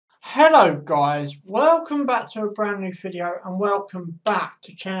Hello guys, welcome back to a brand new video and welcome back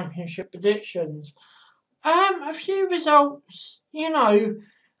to Championship Predictions. A few results,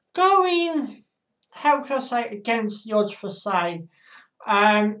 going, how can I say, against the odds for say.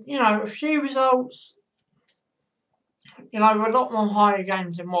 A few results, a lot more higher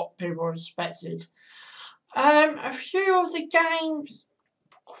games than what people expected. A few of the games,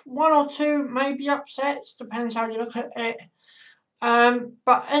 one or two maybe upsets, depends how you look at it.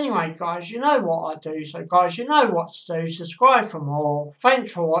 But anyway guys, you know what I do, so guys, you know what to do, subscribe for more,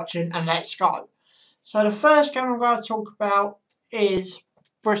 thanks for watching and let's go. So the first game I'm going to talk about is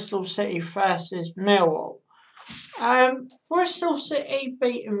Bristol City versus Millwall. Bristol City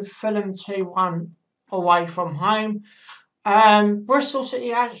beating Fulham 2-1 away from home. Bristol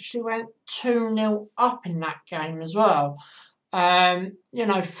City actually went 2-0 up in that game as well. Fair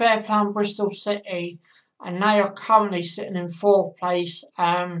play on Bristol City, and they are currently sitting in 4th place,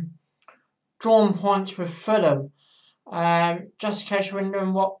 drawn points with Fulham. Just in case you're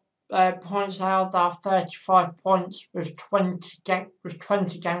wondering what points they are 35 points with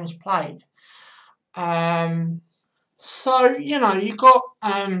 20 games played. So, you got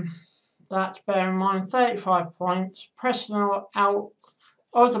that to bear in mind, 35 points, pressing out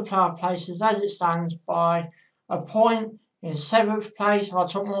of the player places as it stands by a point in 7th place. I'll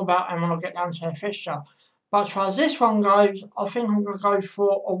talk more about them when I get down to their fixture. But as far as this one goes, I think I'm going to go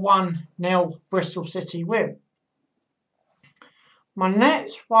for a 1-0 Bristol City win. My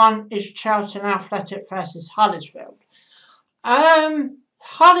next one is Charlton Athletic versus Huddersfield.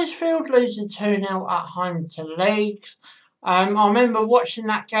 Huddersfield losing 2-0 at home to Leeds. I remember watching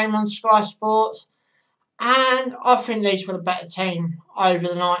that game on Sky Sports, and I think Leeds were the better team over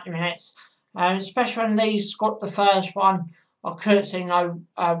the 90 minutes. Especially when Leeds scored the first one. I couldn't see no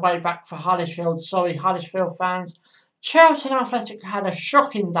way back for Huddersfield. Sorry, Huddersfield fans. Charlton Athletic had a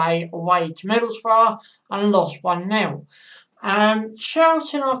shocking day away to Middlesbrough and lost 1-0.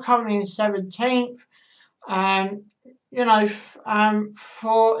 Charlton are currently in 17th.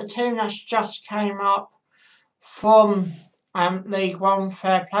 For a team that's just came up from League One,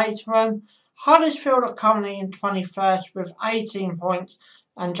 fair play to them. Huddersfield are currently in 21st with 18 points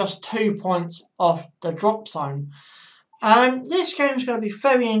and just 2 points off the drop zone. This game is going to be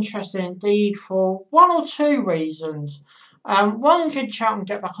very interesting indeed for one or two reasons. One, can Charlton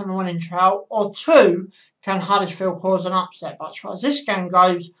get back on the winning trail, or two, can Huddersfield cause an upset? But as far as this game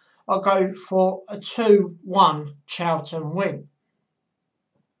goes, I'll go for a 2-1 Charlton win.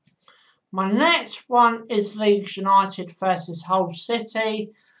 My next one is Leeds United versus Hull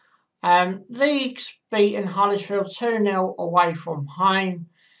City. Leeds beating Huddersfield 2-0 away from home.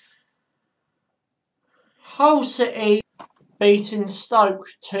 Hull City beating Stoke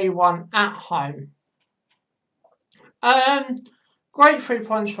 2-1 at home. Great 3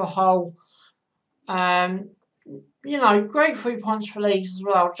 points for Hull. Great 3 points for Leeds as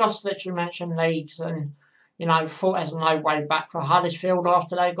well. Just literally mentioned Leeds, and thought there's no way back for Huddersfield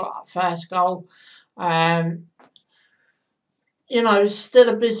after they got that first goal. Still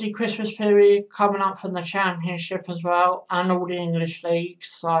a busy Christmas period coming up from the Championship as well, and all the English leagues.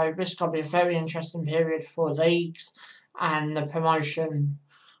 So this is going to be a very interesting period for leagues and the promotion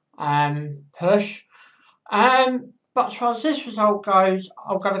push. But as far as this result goes,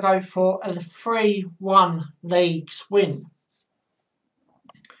 I'm going to go for a 3-1 Leeds win.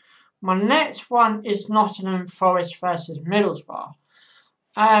 My next one is Nottingham Forest versus Middlesbrough.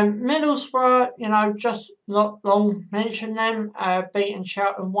 Middlesbrough, just not long mentioned them, beating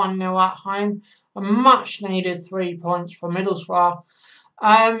Charlton 1-0 at home. A much needed 3 points for Middlesbrough.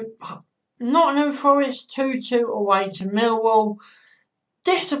 Nottingham Forest 2-2 away to Millwall.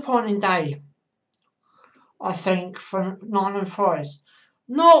 Disappointing day, I think, for Nottingham Forest.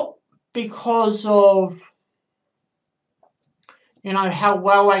 Not because of, how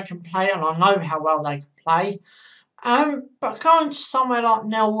well they can play, and I know how well they can play. But going to somewhere like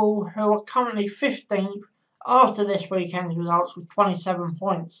Millwall, who are currently 15th after this weekend's results with 27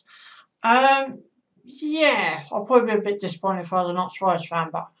 points. Yeah, I'll probably be a bit disappointed if I was a Notts Forest fan,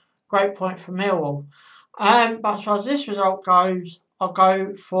 but great point for Millwall. But as far as this result goes, I'll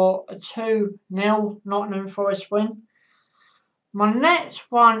go for a 2-0 Nottingham Forest win. My next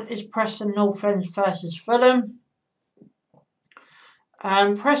one is Preston North End versus Fulham.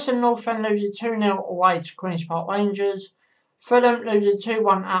 Preston North End losing 2-0 away to Queen's Park Rangers. Fulham losing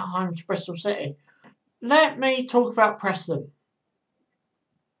 2-1 at home to Bristol City. Let me talk about Preston.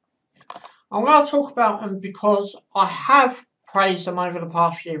 I'm going to talk about them because I have praised them over the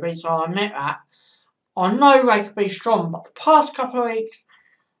past few weeks, I'll admit that. I know they could be strong, but the past couple of weeks,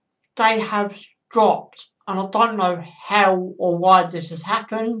 they have dropped and I don't know how or why this has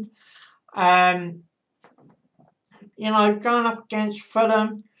happened. Going up against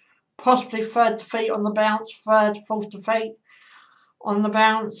Fulham, possibly third defeat on the bounce, fourth defeat on the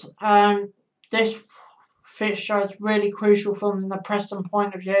bounce. This fixture is really crucial from the Preston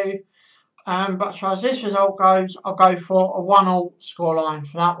point of view. But as far as this result goes, I'll go for a 1-1 scoreline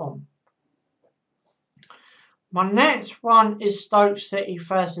for that one. My next one is Stoke City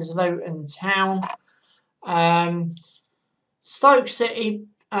versus Luton Town. Stoke City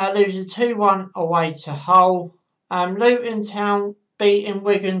loses 2-1 away to Hull. Luton Town beating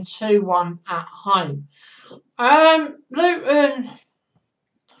Wigan 2-1 at home. Luton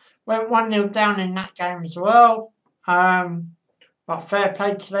went 1-0 down in that game as well. But fair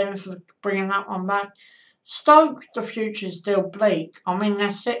play to them for bringing that one back. Stoke, the future is still bleak. I mean,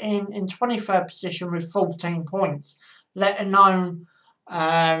 they're sitting in 23rd position with 14 points, let alone,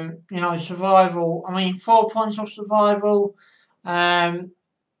 survival. I mean, 4 points off survival. And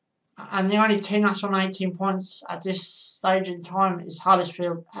the only team that's on 18 points at this stage in time is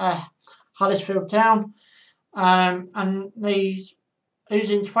Huddersfield Town. And these who's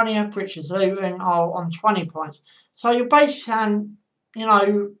in 20th, which is Luton, are on 20 points. So you're basically saying,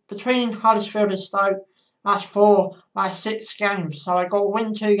 between Huddersfield and Stoke, that's 6 games. So I got to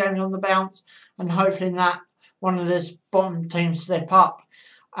win 2 games on the bounce, and hopefully that one of those bottom teams slip up.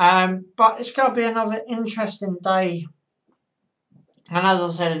 But it's going to be another interesting day, and as I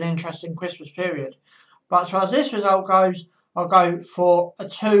said, an interesting Christmas period. But as far as this result goes, I'll go for a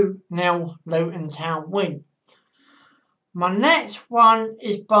 2-0 Luton Town win. My next one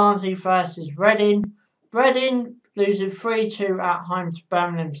is Barnsley versus Reading. Reading losing 3-2 at home to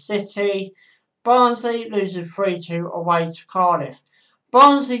Birmingham City. Barnsley losing 3-2 away to Cardiff.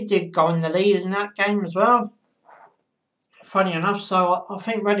 Barnsley did go in the lead in that game as well. Funny enough, so I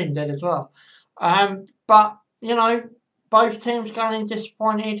think Reading did as well. But, both teams going in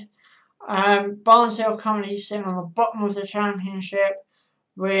disappointed. Barnsley are currently sitting on the bottom of the championship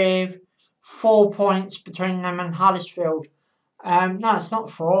with 4 points between them and Huddersfield. No, it's not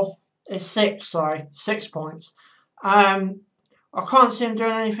 4. It's 6, 6 points. I can't see them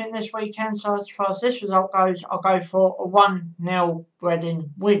doing anything this weekend, so as far as this result goes, I'll go for a 1-0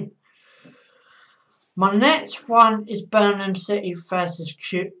 Reading win. My next one is Birmingham City versus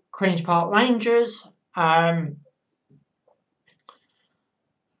Queen's Park Rangers.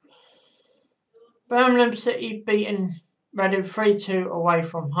 Birmingham City beating Reading 3-2 away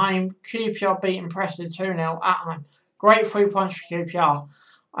from home. QPR beating Preston 2-0 at home. Great 3 points for QPR.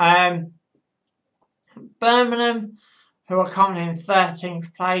 Birmingham, who are currently in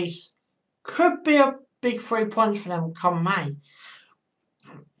 13th place, could be a big 3 points for them come May.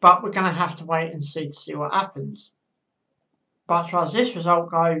 But we're going to have to wait and see to see what happens. But as far as this result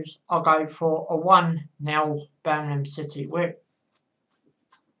goes, I'll go for a 1-0 Birmingham City win.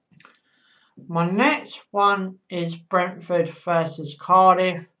 My next one is Brentford versus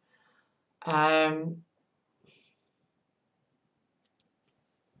Cardiff.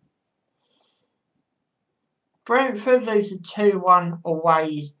 Brentford losing 2-1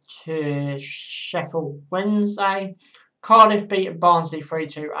 away to Sheffield Wednesday. Cardiff beating Barnsley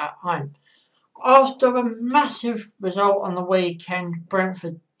 3-2 at home. After a massive result on the weekend,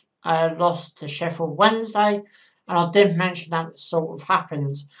 Brentford lost to Sheffield Wednesday. And I did mention that sort of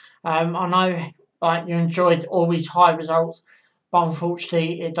happened. I know you enjoyed all these high results, but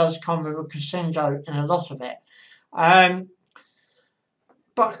unfortunately it does come with a crescendo in a lot of it.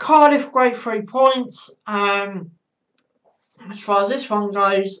 But Cardiff, great 3 points. As far as this one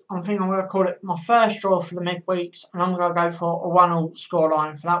goes, I think I'm going to call it my first draw for the midweeks, and I'm going to go for a 1-1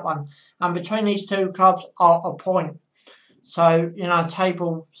 scoreline for that one. And between these two clubs are a point. So,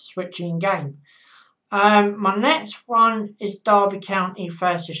 table switching game. My next one is Derby County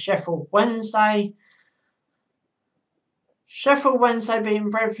versus Sheffield Wednesday. Sheffield Wednesday beating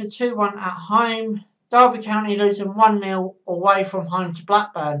Brentford 2-1 at home. Derby County losing 1-0 away from home to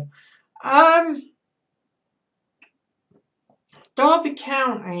Blackburn. Derby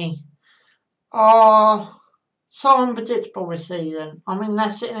County are so unpredictable this season. I mean, they're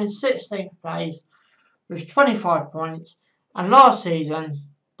sitting in 16th place with 25 points. And last season,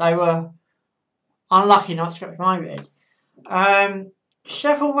 they were unlucky not to get promoted.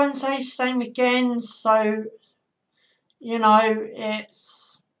 Sheffield Wednesday, same again. So,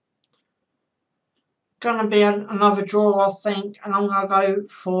 it's going to be another draw, I think. And I'm going to go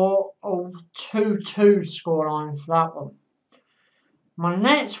for a 2-2 scoreline for that one. My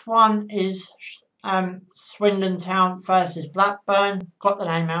next one is Swindon Town versus Blackburn. Got the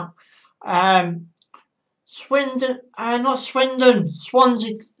name out. Swansea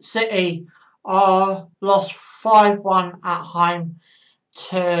City lost 5-1 at home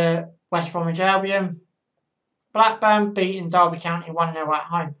to West Bromwich Albion. Blackburn beating Derby County 1-0 at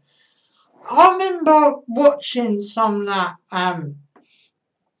home. I remember watching some of that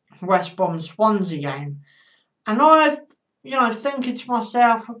West Brom Swansea game, and I, thinking to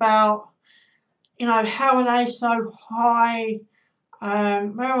myself about, how are they so high?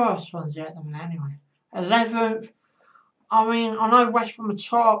 Where are Swansea at the minute anyway? 11th. I mean, I know West Brom are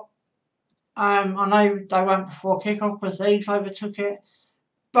top. I know they went before kick-off because Leeds overtook it.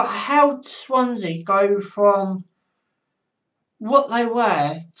 But how did Swansea go from what they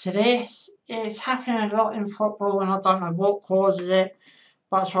were to this? It's happening a lot in football, and I don't know what causes it.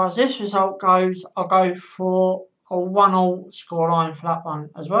 But as far as this result goes, I'll go for a 1-1 scoreline for that one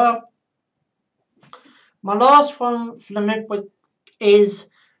as well. My last one for the midweek is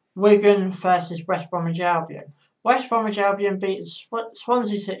Wigan versus West Bromwich Albion. West Bromwich Albion beat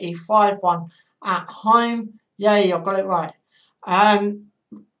Swansea City 5-1 at home. Yay, I got it right.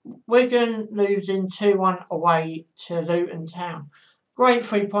 Wigan losing 2-1 away to Luton Town. Great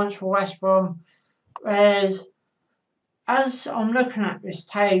 3 points for West Brom. Whereas, as I'm looking at this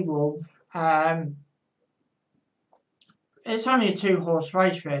table, it's only a 2-horse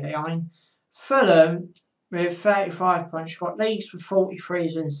race really. I mean, Fulham with 35 points, you've got Leeds with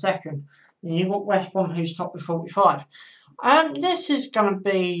 43 in second, and you've got West Brom who's top with 45. This is going to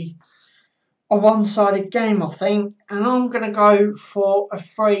be a one-sided game, I think, and I'm going to go for a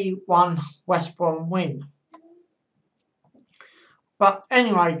 3-1 West Brom win. But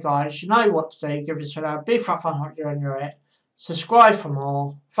anyway, guys, you know what to do. Give this video a big fat thumbs up if you enjoy it. Subscribe for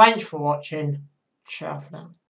more. Thanks for watching. Ciao for now.